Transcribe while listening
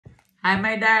Hi,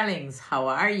 my darlings. How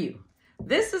are you?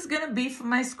 This is going to be for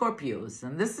my Scorpios,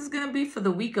 and this is going to be for the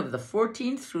week of the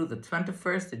 14th through the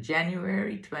 21st of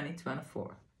January,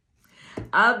 2024.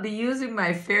 I'll be using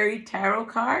my fairy tarot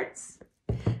cards.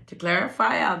 To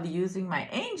clarify, I'll be using my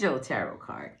angel tarot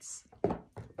cards.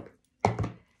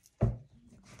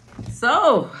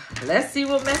 So, let's see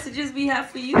what messages we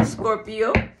have for you,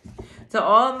 Scorpio. To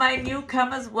all my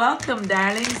newcomers, welcome,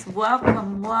 darlings.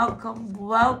 Welcome, welcome,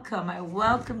 welcome. I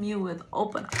welcome you with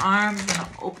open arms and an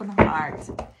open heart.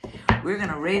 We're going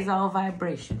to raise our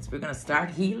vibrations. We're going to start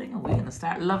healing, and we're going to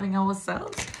start loving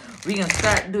ourselves. We're going to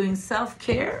start doing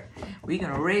self-care. We're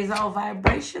going to raise our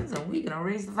vibrations, and we're going to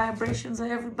raise the vibrations of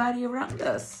everybody around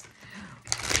us.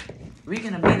 We're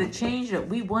going to be the change that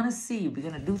we want to see. We're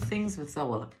going to do things with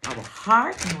our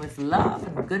heart and with love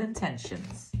and good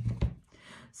intentions.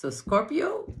 So,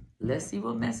 Scorpio, let's see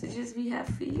what messages we have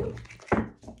for you.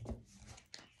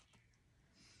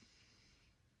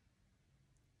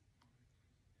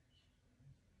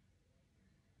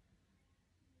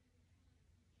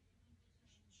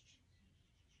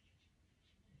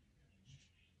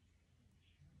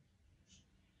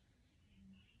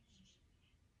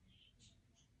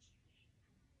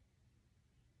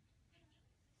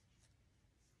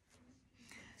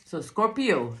 So,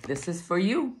 Scorpio, this is for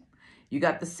you. You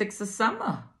got the Six of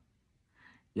Summer.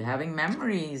 You're having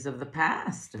memories of the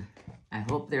past. I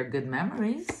hope they're good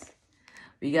memories.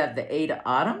 We got the Eight of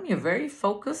Autumn. You're very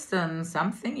focused on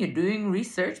something. You're doing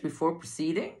research before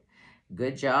proceeding.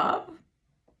 Good job.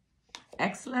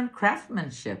 Excellent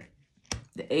craftsmanship.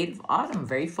 The Eight of Autumn,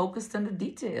 very focused on the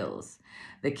details.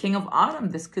 The King of Autumn,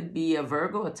 this could be a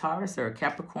Virgo, a Taurus, or a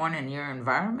Capricorn in your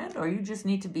environment, or you just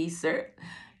need to be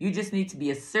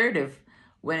assertive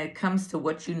when it comes to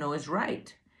what you know is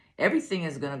right. Everything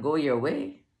is going to go your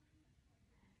way.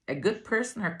 A good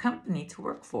person or company to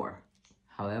work for.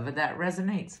 However that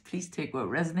resonates. Please take what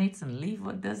resonates and leave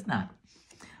what does not.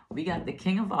 We got the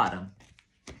King of Autumn.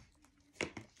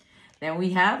 Then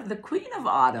we have the Queen of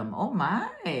Autumn. Oh my,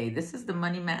 this is the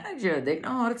money manager. They know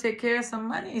how to take care of some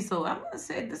money. So I'm going to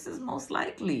say this is most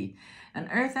likely an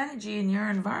earth energy in your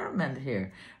environment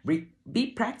here. Be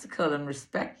practical and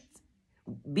respect.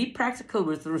 Be practical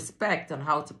with respect on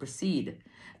how to proceed.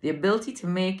 The ability to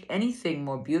make anything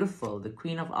more beautiful. The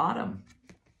Queen of Autumn.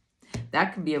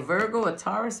 That could be a Virgo, a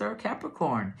Taurus, or a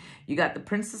Capricorn. You got the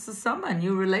Princess of Summer, a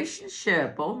new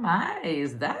relationship. Oh my,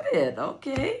 is that it?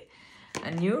 Okay.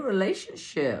 A new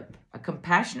relationship. A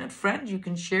compassionate friend you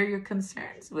can share your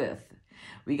concerns with.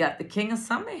 We got the King of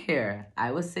Summer here.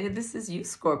 I would say this is you,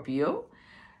 Scorpio.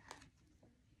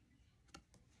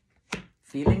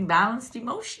 Feeling balanced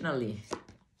emotionally.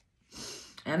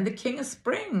 And the King of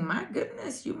Spring. My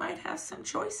goodness, you might have some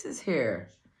choices here.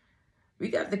 We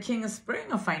got the King of Spring,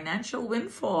 a financial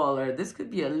windfall. Or this could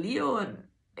be a Leo, an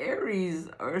Aries,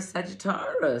 or a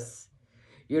Sagittarius.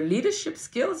 Your leadership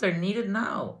skills are needed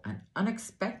now. An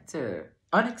unexpected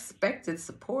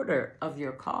supporter of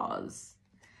your cause.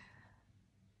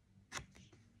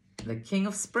 The King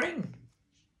of Spring.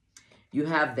 You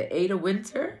have the Eight of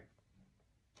Winter.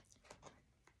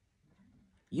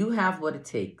 You have what it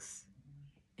takes.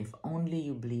 If only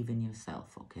you believe in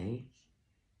yourself, okay?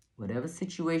 Whatever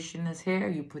situation is here,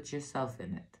 you put yourself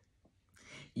in it.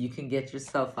 You can get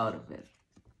yourself out of it.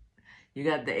 You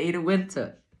got the Eight of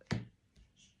Winter.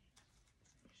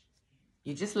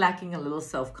 You're just lacking a little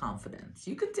self-confidence.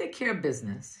 You can take care of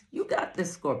business. You got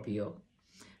this, Scorpio.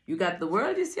 You got the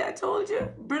World. You see, I told you.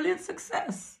 Brilliant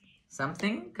success.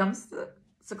 Something comes to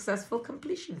successful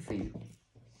completion for you.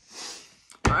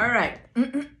 All right.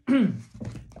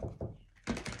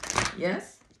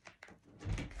 Yes?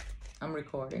 I'm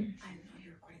recording. I know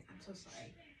you're recording. I'm so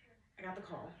sorry. I got the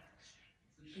call.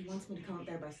 He wants me to come up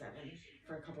there by 7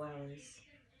 for a couple hours.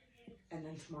 And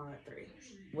then tomorrow at 3.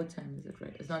 What time is it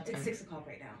right? It's not time. It's 6 o'clock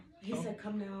right now. He said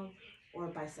come now or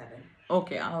by 7.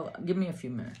 Okay, give me a few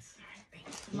minutes. All right,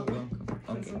 thanks. You're welcome.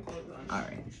 Okay. All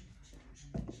right.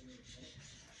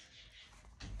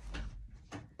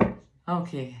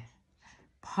 Okay.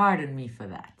 Pardon me for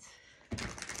that.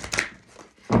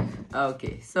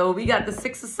 Okay, so we got the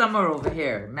Six of Summer over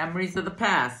here. Memories of the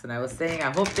past. And I was saying,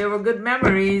 I hope they were good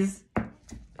memories.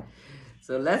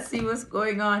 So let's see what's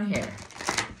going on here.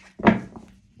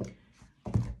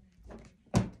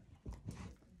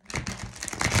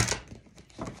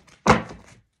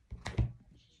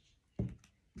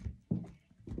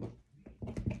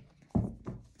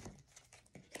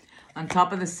 On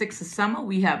top of the Six of Summer,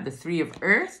 we have the Three of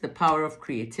Earth, the power of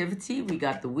creativity. We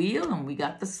got the Wheel and we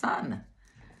got the Sun.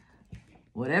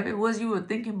 Whatever it was you were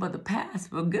thinking about the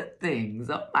past were good things.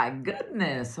 Oh my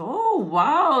goodness. Oh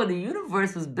wow, the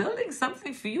universe was building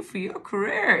something for you for your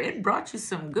career. It brought you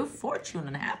some good fortune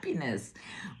and happiness.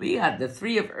 We got the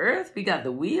Three of Earth, we got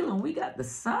the Wheel, and we got the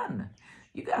Sun.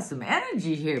 You got some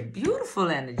energy here, beautiful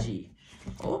energy.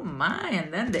 Oh my,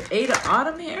 and then the Eight of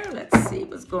Autumn here. Let's see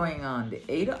what's going on. The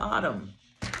Eight of Autumn.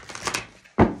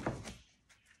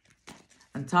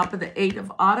 On top of the Eight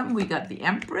of Autumn, we got the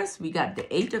Empress, we got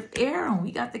the Eight of Air, and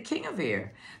we got the King of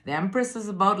Air. The Empress is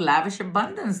about lavish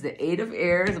abundance. The Eight of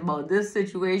Air is about this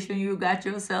situation you got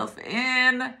yourself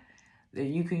in that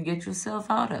you can get yourself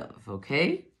out of,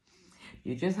 okay?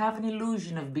 You just have an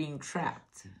illusion of being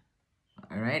trapped.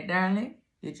 All right, darling?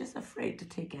 You're just afraid to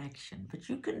take action, but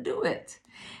you can do it.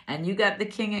 And you got the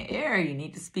King of Air. You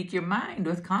need to speak your mind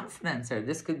with confidence. Or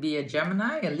this could be a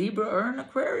Gemini, a Libra, or an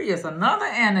Aquarius. Another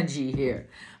energy here.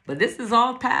 But this is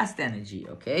all past energy,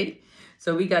 okay?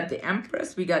 So we got the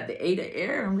Empress, we got the Eight of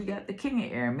Air, and we got the King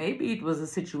of Air. Maybe it was a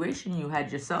situation you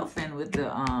had yourself in with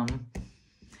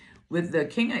the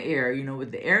King of Air, you know,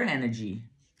 with the air energy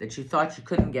that you thought you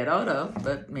couldn't get out of,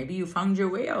 but maybe you found your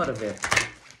way out of it.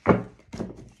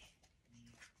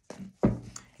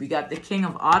 We got the King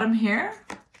of Autumn here.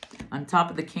 On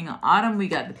top of the King of Autumn, we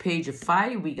got the Page of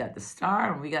Fire, we got the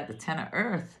Star, and we got the Ten of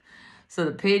Earth. So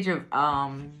the Page of,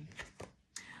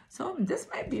 so this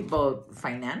might be about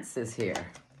finances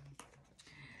here.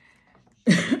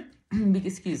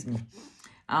 Excuse me.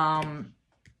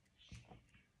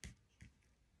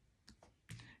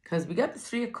 Because we got the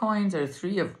Three of Coins or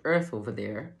Three of Earth over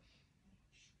there.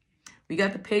 We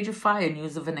got the Page of Fire,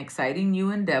 news of an exciting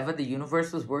new endeavor. The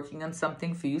universe was working on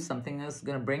something for you, something that's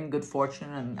going to bring good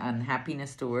fortune and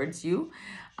happiness towards you.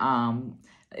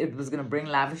 It was going to bring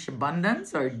lavish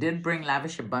abundance, or it did bring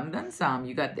lavish abundance.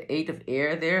 You got the Eight of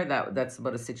Air there. That's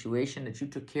about a situation that you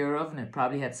took care of, and it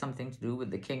probably had something to do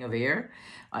with the King of Air,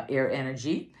 air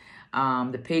energy.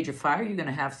 The Page of Fire, you're going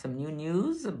to have some new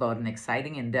news about an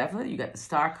exciting endeavor. You got the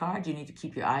Star card. You need to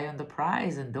keep your eye on the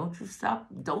prize, and don't you stop.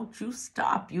 Don't you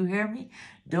stop. You hear me?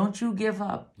 Don't you give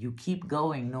up. You keep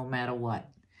going no matter what.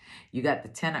 You got the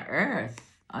Ten of Earth,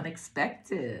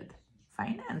 unexpected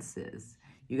finances.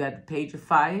 You got the Page of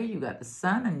Fire, you got the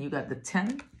Sun, and you got the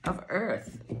Ten of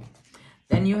Earth.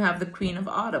 Then you have the Queen of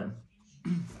Autumn.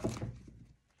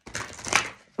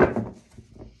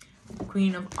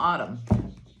 Queen of Autumn.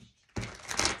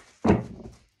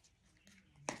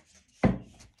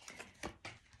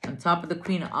 On top of the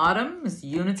Queen of Autumn is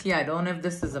unity. I don't know if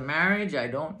this is a marriage. I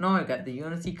don't know. I got the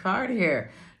unity card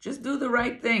here. Just do the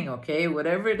right thing, okay?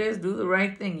 Whatever it is, do the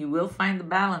right thing. You will find the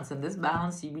balance. And this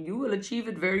balance, you will achieve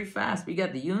it very fast. We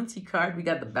got the unity card, we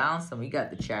got the balance, and we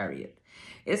got the Chariot.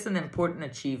 It's an important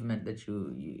achievement that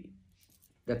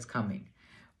that's coming,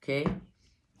 okay?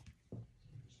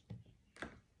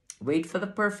 Wait for the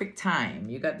perfect time.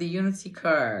 You got the unity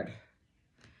card.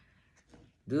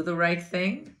 Do the right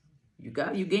thing. You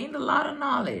gained a lot of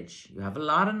knowledge. You have a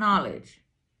lot of knowledge.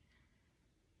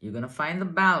 You're going to find the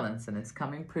balance, and it's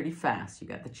coming pretty fast. You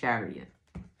got the Chariot.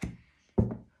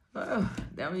 Oh,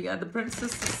 then we got the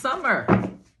Princess of Summer.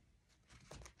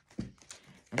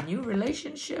 A new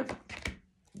relationship.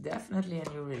 Definitely a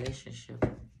new relationship.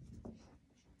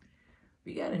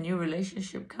 We got a new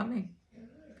relationship coming.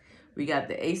 We got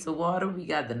the Ace of Water, we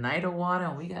got the Knight of Water,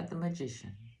 and we got the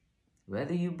Magician.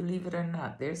 Whether you believe it or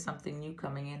not, there's something new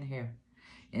coming in here.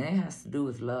 And it has to do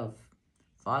with love.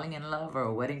 Falling in love or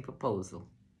a wedding proposal.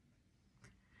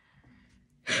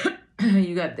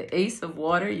 You got the Ace of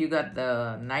Water, you got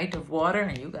the Knight of Water,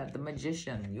 and you got the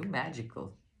Magician. You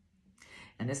magical.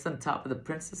 And it's on top of the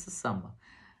Princess of Summer.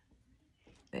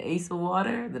 The Ace of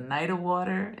Water, the Knight of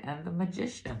Water, and the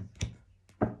Magician.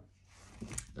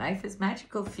 Life is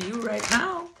magical for you right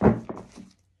now.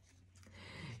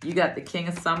 You got the King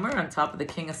of Summer. On top of the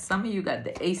King of Summer, you got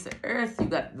the Ace of Earth. You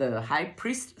got the High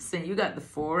Priestess. And you got the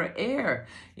Four of Air.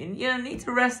 You need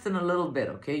to rest in a little bit,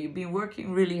 okay? You've been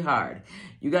working really hard.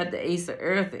 You got the Ace of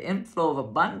Earth, the inflow of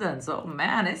abundance. Oh,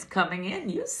 man, it's coming in.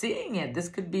 You're seeing it. This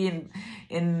could be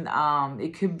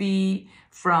it could be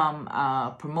from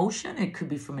promotion. It could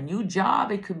be from a new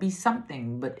job. It could be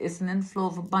something. But it's an inflow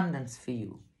of abundance for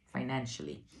you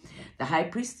financially. The High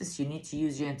Priestess, you need to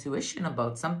use your intuition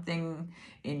about something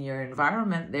in your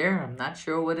environment there. I'm not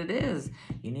sure what it is.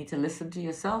 You need to listen to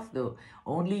yourself, though.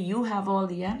 Only you have all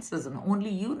the answers, and only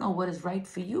you know what is right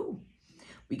for you.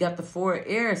 We got the Four of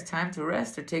Air. It's time to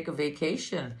rest or take a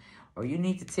vacation, or you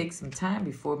need to take some time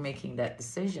before making that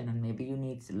decision, and maybe you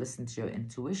need to listen to your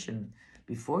intuition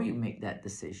before you make that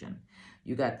decision.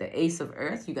 You got the Ace of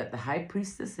Earth, you got the High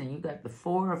Priestess, and you got the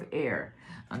Four of Air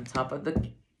on top of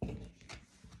the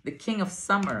the King of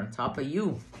Summer on top of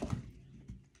you.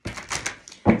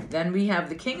 Then we have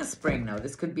the King of Spring. Now,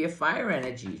 this could be a fire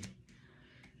energy.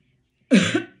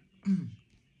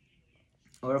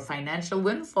 Or a financial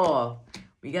windfall.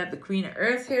 We got the Queen of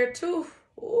Earth here too.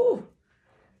 Ooh.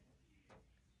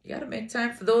 You got to make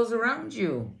time for those around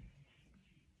you.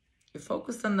 You're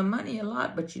focused on the money a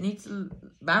lot, but you need to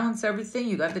balance everything.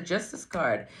 You got the Justice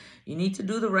card. You need to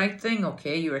do the right thing,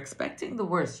 okay? You're expecting the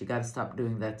worst. You got to stop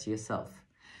doing that to yourself.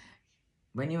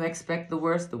 When you expect the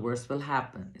worst will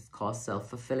happen. It's called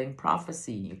self-fulfilling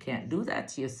prophecy. You can't do that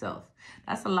to yourself.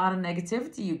 That's a lot of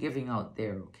negativity you're giving out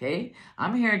there, okay?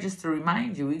 I'm here just to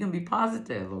remind you, we can be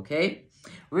positive, okay?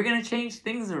 We're going to change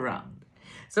things around.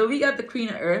 So we got the Queen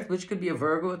of Earth, which could be a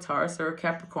Virgo, a Taurus, or a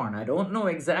Capricorn. I don't know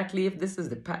exactly if this is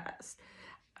the past.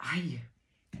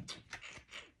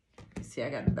 See, I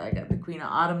got the Queen of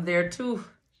Autumn there too.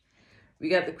 We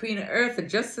got the Queen of Earth, the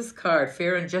Justice card,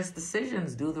 fair and just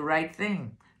decisions. Do the right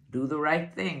thing. Do the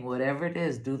right thing. Whatever it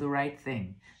is, do the right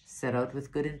thing. Set out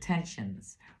with good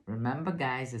intentions. Remember,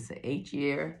 guys, it's an 8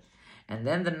 year. And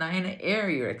then the 9 of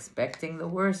air, you're expecting the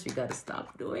worst. You got to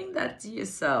stop doing that to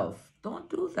yourself. Don't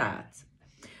do that.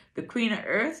 The Queen of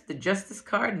Earth, the Justice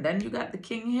card, and then you got the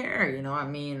King here. You know, I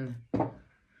mean,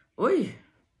 oy.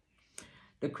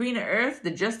 The Queen of Earth,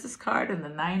 the Justice card, and the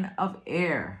 9 of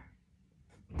air.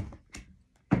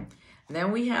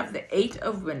 Then we have the 8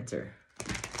 of winter.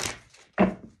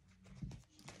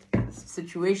 This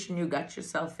situation you got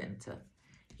yourself into.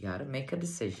 You got to make a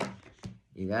decision.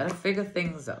 You got to figure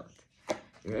things out.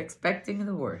 You're expecting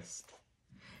the worst.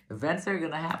 Events are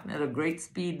going to happen at a great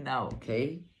speed now,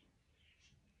 okay?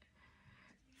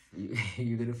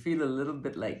 You're going to feel a little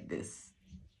bit like this.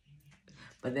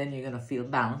 But then you're going to feel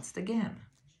balanced again.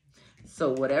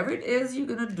 So whatever it is you're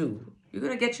going to do, you're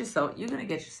going to get yourself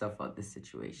out of this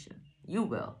situation. You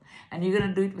will. And you're going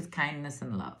to do it with kindness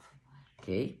and love.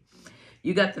 Okay?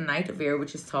 You got the Knight of Air,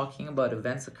 which is talking about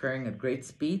events occurring at great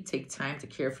speed. Take time to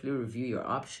carefully review your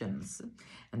options.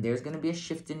 And there's going to be a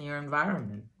shift in your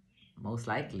environment, most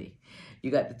likely.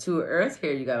 You got the 2 of Earth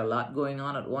here. You got a lot going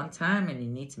on at one time, and you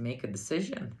need to make a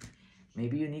decision.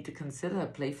 Maybe you need to consider a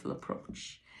playful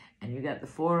approach. And you got the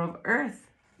 4 of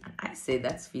Earth. And I say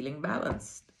that's feeling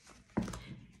balanced.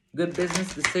 Good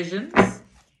business decisions.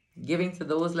 Giving to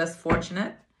those less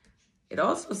fortunate. It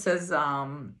also says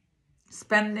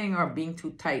spending or being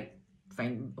too tight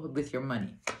with your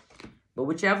money. But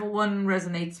whichever one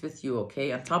resonates with you,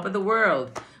 okay? On top of the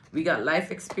world, we got life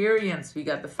experience. We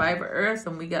got the 5 of Earth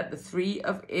and we got the 3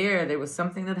 of Air. There was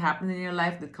something that happened in your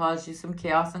life that caused you some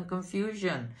chaos and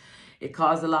confusion. It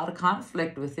caused a lot of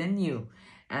conflict within you.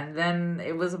 And then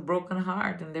it was a broken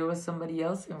heart and there was somebody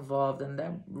else involved and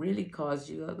that really caused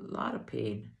you a lot of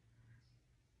pain.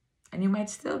 And you might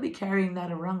still be carrying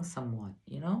that around somewhat,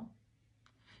 you know?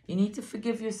 You need to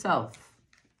forgive yourself,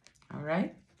 all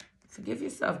right? Forgive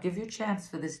yourself. Give your chance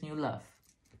for this new love.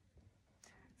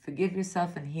 Forgive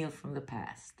yourself and heal from the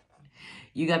past.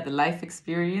 You got the life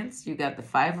experience, you got the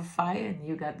 5 of Fire, and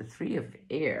you got the 3 of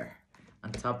Air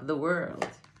on top of the world.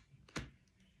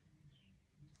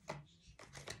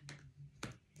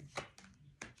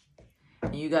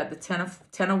 And you got the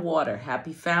 10 of Water,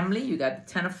 happy family. You got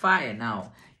the 10 of Fire.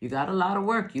 Now, you got a lot of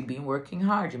work. You've been working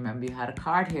hard. Remember, you had a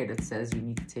card here that says you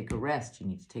need to take a rest. You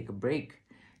need to take a break.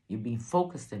 You've been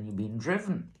focused and you've been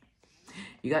driven.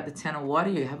 You got the 10 of Water.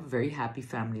 You have a very happy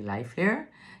family life here.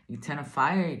 You 10 of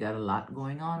Fire. You got a lot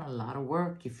going on, a lot of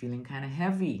work. You're feeling kind of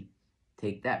heavy.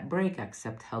 Take that break.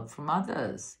 Accept help from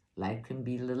others. Life can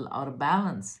be a little out of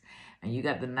balance. And you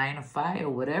got the 9 of Fire.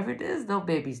 Whatever it is, though,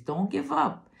 babies, don't give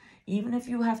up. Even if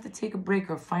you have to take a break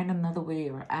or find another way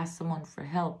or ask someone for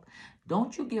help,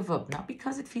 don't you give up. Not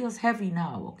because it feels heavy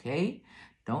now, okay?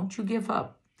 Don't you give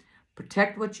up.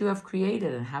 Protect what you have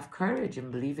created and have courage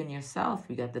and believe in yourself.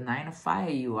 You got the 9 of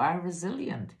Fire. You are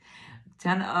resilient.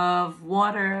 10 of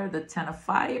Water, the 10 of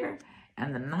Fire,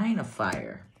 and the 9 of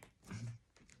Fire.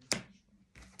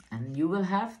 And you will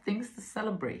have things to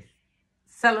celebrate.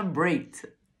 Celebrate.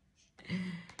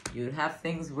 You'll have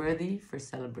things worthy for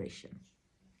celebration.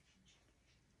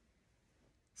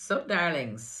 So,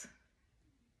 darlings,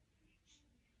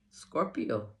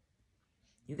 Scorpio,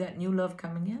 you got new love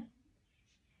coming in?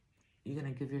 You're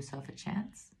going to give yourself a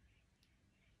chance?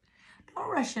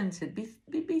 Don't rush into it.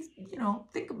 You know,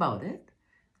 think about it.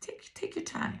 Take your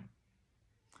time.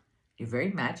 You're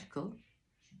very magical.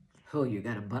 Oh, you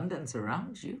got abundance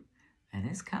around you, and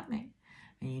it's coming.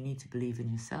 And you need to believe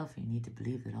in yourself. You need to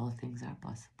believe that all things are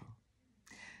possible.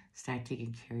 Start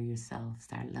taking care of yourself.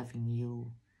 Start loving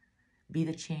you. Be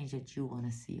the change that you want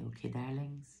to see, okay,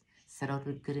 darlings? Set out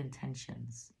with good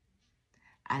intentions.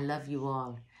 I love you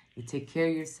all. You take care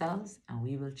of yourselves, and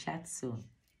we will chat soon.